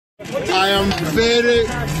I am very,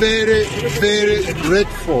 very, very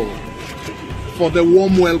grateful for the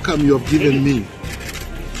warm welcome you have given me.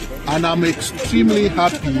 And I'm extremely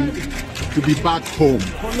happy to be back home.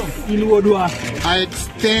 I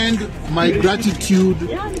extend my gratitude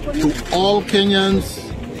to all Kenyans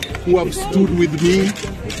who have stood with me,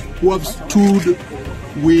 who have stood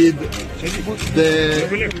with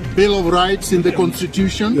the Bill of Rights in the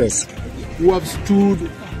Constitution, yes, who have stood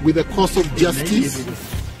with the cause of justice.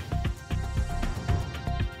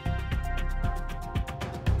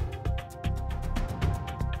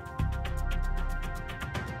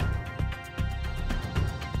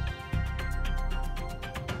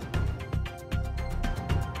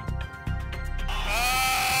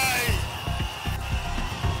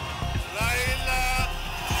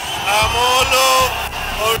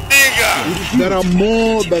 There are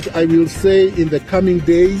more that I will say in the coming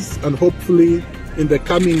days and hopefully in the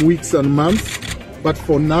coming weeks and months. But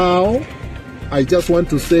for now, I just want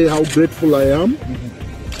to say how grateful I am.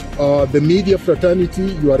 The media fraternity,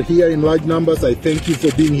 you are here in large numbers. I thank you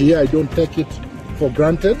for being here. I don't take it for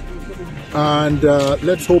granted. And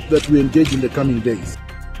let's hope that we engage in the coming days.